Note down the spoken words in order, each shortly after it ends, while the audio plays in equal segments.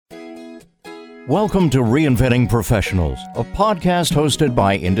Welcome to Reinventing Professionals, a podcast hosted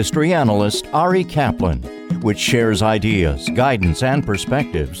by industry analyst Ari Kaplan, which shares ideas, guidance, and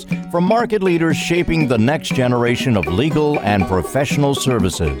perspectives from market leaders shaping the next generation of legal and professional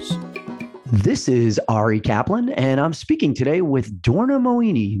services. This is Ari Kaplan, and I'm speaking today with Dorna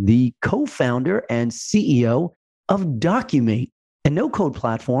Moini, the co-founder and CEO of Documate, a no-code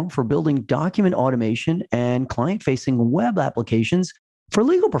platform for building document automation and client-facing web applications for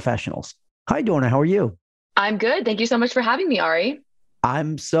legal professionals. Hi, Dorna. How are you? I'm good. Thank you so much for having me, Ari.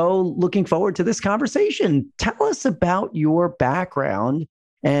 I'm so looking forward to this conversation. Tell us about your background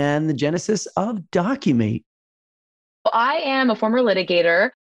and the genesis of Documate. I am a former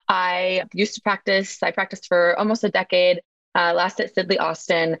litigator. I practiced for almost a decade, last at Sidley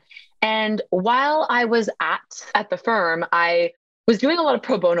Austin. And while I was at the firm, I was doing a lot of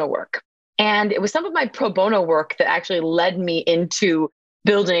pro bono work. And it was some of my pro bono work that actually led me into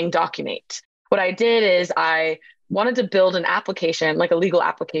building Documate. What I did is I wanted to build an application, like a legal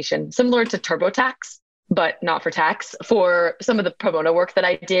application, similar to TurboTax, but not for tax, for some of the pro bono work that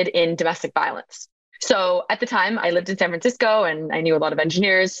I did in domestic violence. So at the time, I lived in San Francisco and I knew a lot of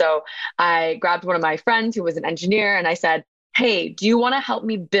engineers. So I grabbed one of my friends who was an engineer and I said, hey, do you want to help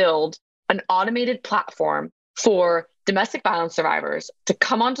me build an automated platform for domestic violence survivors to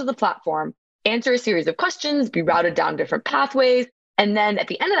come onto the platform, answer a series of questions, be routed down different pathways, and then at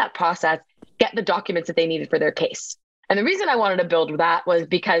the end of that process, get the documents that they needed for their case. And the reason I wanted to build that was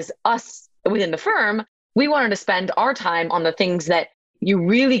because us within the firm, we wanted to spend our time on the things that you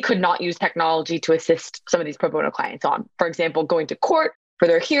really could not use technology to assist some of these pro bono clients on. For example, going to court for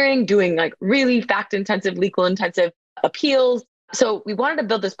their hearing, doing like really fact-intensive, legal-intensive appeals. So we wanted to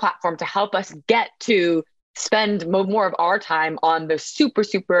build this platform to help us get to spend more of our time on the super,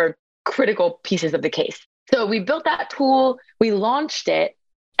 super critical pieces of the case. So we built that tool, we launched it,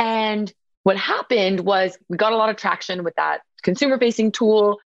 and what happened was we got a lot of traction with that consumer-facing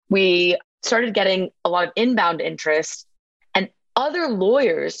tool. We started getting a lot of inbound interest, and other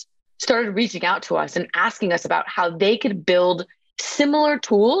lawyers started reaching out to us and asking us about how they could build similar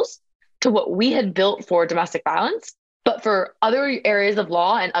tools to what we had built for domestic violence, but for other areas of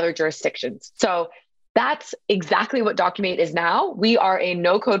law and other jurisdictions. So that's exactly what Documate is now. We are a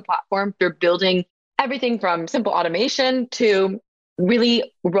no-code platform for building everything from simple automation to really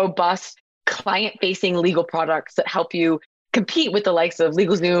robust client-facing legal products that help you compete with the likes of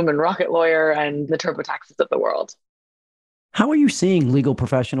LegalZoom and Rocket Lawyer and the TurboTaxes of the world. How are you seeing legal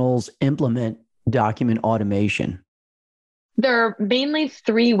professionals implement document automation? There are mainly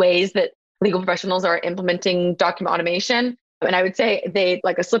three ways that legal professionals are implementing document automation. And I would say they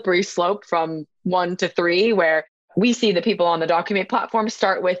like a slippery slope from 1 to 3, where we see the people on the Documate platform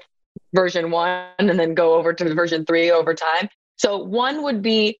start with version 1 and then go over to version 3 over time. So 1 would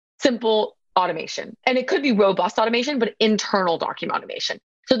be simple automation, and it could be robust automation, but internal document automation.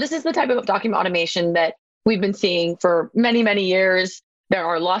 So this is the type of document automation that we've been seeing for many, many years. There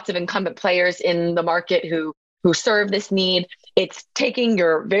are lots of incumbent players in the market who serve this need. It's taking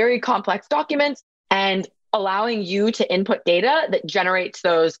your very complex documents and allowing you to input data that generates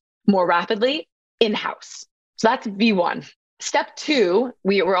those more rapidly in-house. So that's V1. Step 2,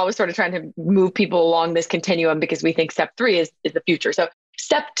 we're always sort of trying to move people along this continuum because we think step 3 is the future. So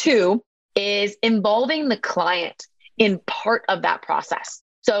step 2 is involving the client in part of that process.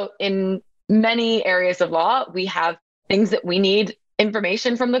 So in many areas of law, we have things that we need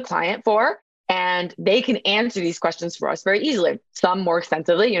information from the client for, and they can answer these questions for us very easily. Some more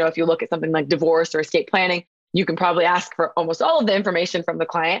extensively. If you look at something like divorce or estate planning, you can probably ask for almost all of the information from the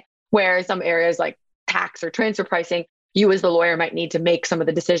client, whereas some areas like tax or transfer pricing, you as the lawyer might need to make some of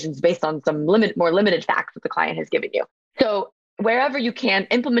the decisions based on some more limited facts that the client has given you. So wherever you can,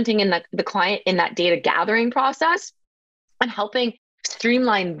 implementing in the client in that data gathering process and helping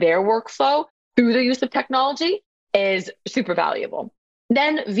streamline their workflow through the use of technology is super valuable.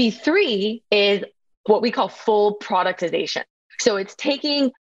 Then V3 is what we call full productization. So it's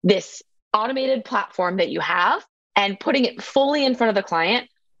taking this automated platform that you have and putting it fully in front of the client,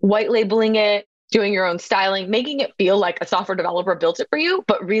 white labeling it, doing your own styling, making it feel like a software developer built it for you,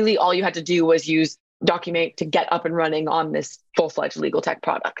 but really all you had to do was use Documate to get up and running on this full-fledged legal tech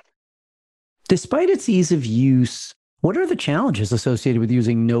product. Despite its ease of use, what are the challenges associated with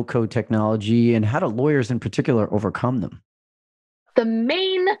using no-code technology, and how do lawyers in particular overcome them? The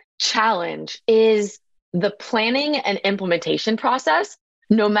main challenge is the planning and implementation process,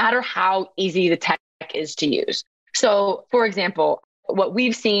 no matter how easy the tech is to use. So, for example, what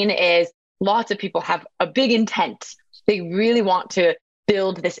we've seen is lots of people have a big intent. They really want to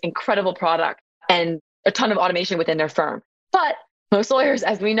build this incredible product and a ton of automation within their firm. But most lawyers,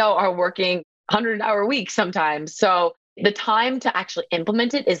 as we know, are working 100-hour weeks sometimes. So the time to actually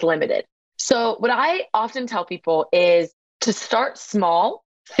implement it is limited. So what I often tell people is to start small,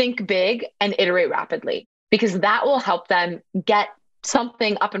 think big, and iterate rapidly, because that will help them get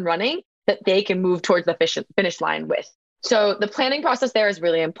something up and running that they can move towards the finish line with. So the planning process there is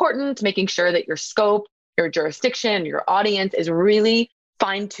really important, making sure that your scope, your jurisdiction, your audience is really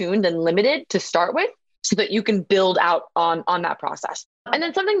fine-tuned and limited to start with so that you can build out on that process. And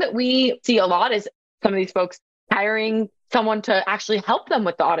then something that we see a lot is some of these folks hiring someone to actually help them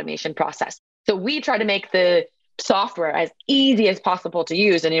with the automation process. So we try to make the software as easy as possible to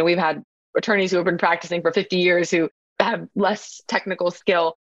use. And we've had attorneys who have been practicing for 50 years who have less technical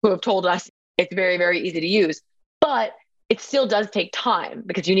skill who have told us it's very, very easy to use. But it still does take time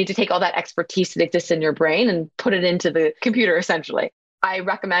because you need to take all that expertise that exists in your brain and put it into the computer, essentially. I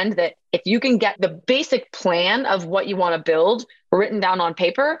recommend that if you can get the basic plan of what you want to build written down on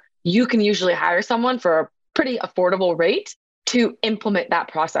paper, you can usually hire someone for a pretty affordable rate to implement that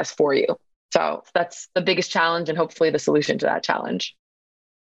process for you. So that's the biggest challenge and hopefully the solution to that challenge.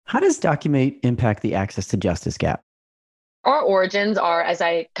 How does Documate impact the access to justice gap? Our origins are, as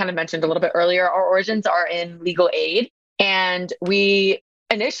I kind of mentioned a little bit earlier, our origins are in legal aid. And we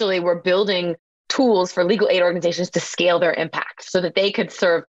initially were building tools for legal aid organizations to scale their impact so that they could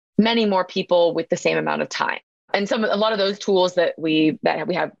serve many more people with the same amount of time. And a lot of those tools that we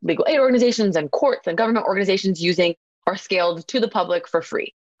have legal aid organizations and courts and government organizations using are scaled to the public for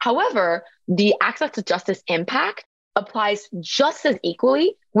free. However, the access to justice impact applies just as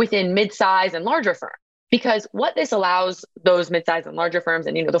equally within mid-size and larger firms. Because what this allows those mid-size and larger firms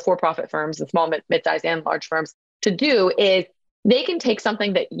and the for-profit firms, the small, mid-size and large firms to do is they can take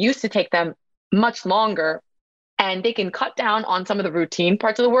something that used to take them much longer and they can cut down on some of the routine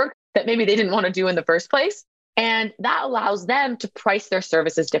parts of the work that maybe they didn't want to do in the first place. And that allows them to price their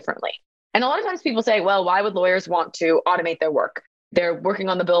services differently. And a lot of times people say, well, why would lawyers want to automate their work? They're working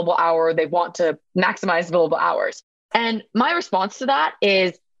on the billable hour. They want to maximize billable hours. And my response to that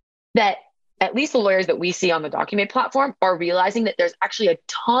is that at least the lawyers that we see on the Documate platform are realizing that there's actually a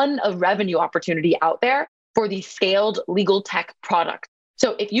ton of revenue opportunity out there for these scaled legal tech products.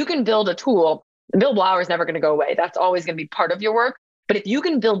 So if you can build a tool, the billable hour is never going to go away. That's always going to be part of your work. But if you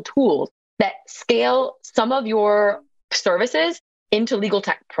can build tools that scale some of your services into legal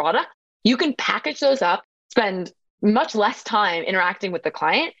tech products, you can package those up, spend much less time interacting with the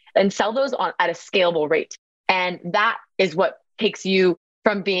client, and sell those at a scalable rate. And that is what takes you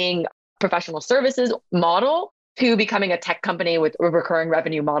from being professional services model to becoming a tech company with a recurring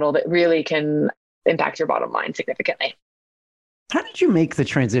revenue model that really can impact your bottom line significantly. How did you make the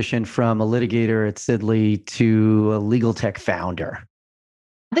transition from a litigator at Sidley to a legal tech founder?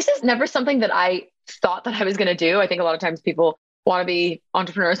 This is never something that I thought that I was going to do. I think a lot of times people want to be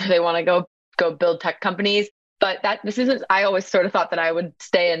entrepreneurs or they want to go build tech companies. But I always sort of thought that I would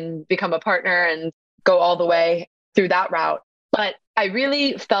stay and become a partner and go all the way through that route. But I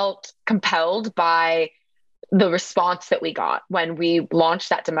really felt compelled by the response that we got when we launched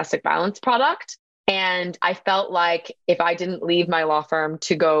that domestic violence product. And I felt like if I didn't leave my law firm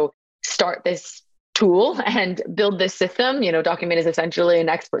to go start this tool and build this system, Documate is essentially an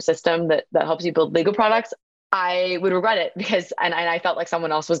expert system that helps you build legal products, I would regret it because I felt like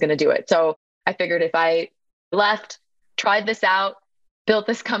someone else was going to do it. So I figured if I left, tried this out, built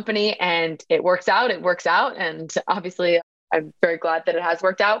this company, and it works out, it works out. And obviously, I'm very glad that it has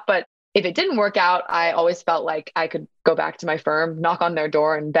worked out. But if it didn't work out, I always felt like I could go back to my firm, knock on their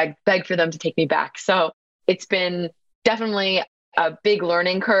door and beg for them to take me back. So it's been definitely a big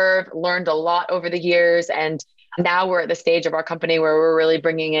learning curve, learned a lot over the years. And now we're at the stage of our company where we're really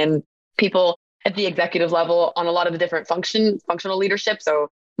bringing in people at the executive level on a lot of the different functional leadership. So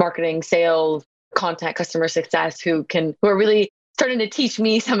marketing, sales, content, customer success, who are really starting to teach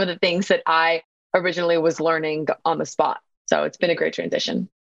me some of the things that I originally was learning on the spot. So it's been a great transition.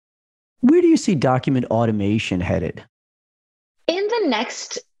 Where do you see document automation headed? In the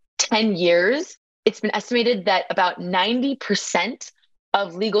next 10 years, it's been estimated that about 90%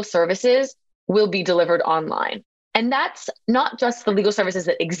 of legal services will be delivered online. And that's not just the legal services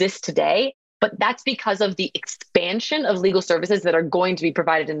that exist today, but that's because of the expansion of legal services that are going to be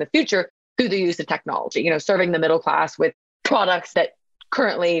provided in the future through the use of technology, serving the middle class with products that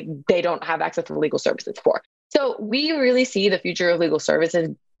currently they don't have access to legal services for. So we really see the future of legal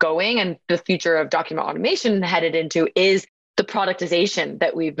services going, and the future of document automation headed into is the productization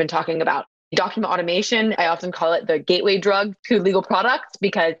that we've been talking about. Document automation, I often call it the gateway drug to legal products,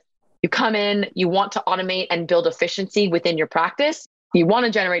 because you come in, you want to automate and build efficiency within your practice. You want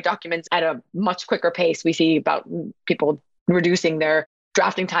to generate documents at a much quicker pace. We see about people reducing their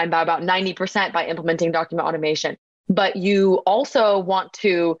drafting time by about 90% by implementing document automation. But you also want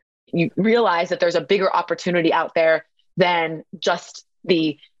to realize that there's a bigger opportunity out there than just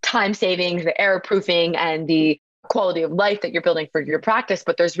the time savings, the error proofing, and the quality of life that you're building for your practice.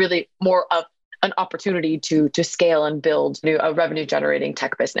 But there's really more of an opportunity to scale and build a revenue generating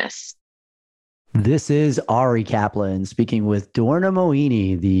tech business. This is Ari Kaplan speaking with Dorna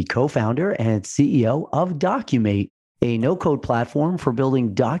Moini, the co-founder and CEO of Documate, a no-code platform for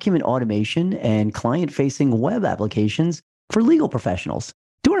building document automation and client-facing web applications for legal professionals.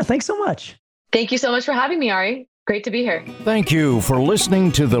 Dorna, thanks so much. Thank you so much for having me, Ari. Great to be here. Thank you for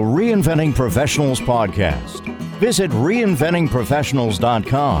listening to the Reinventing Professionals podcast. Visit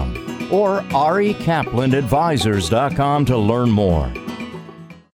reinventingprofessionals.com or arikaplanadvisors.com to learn more.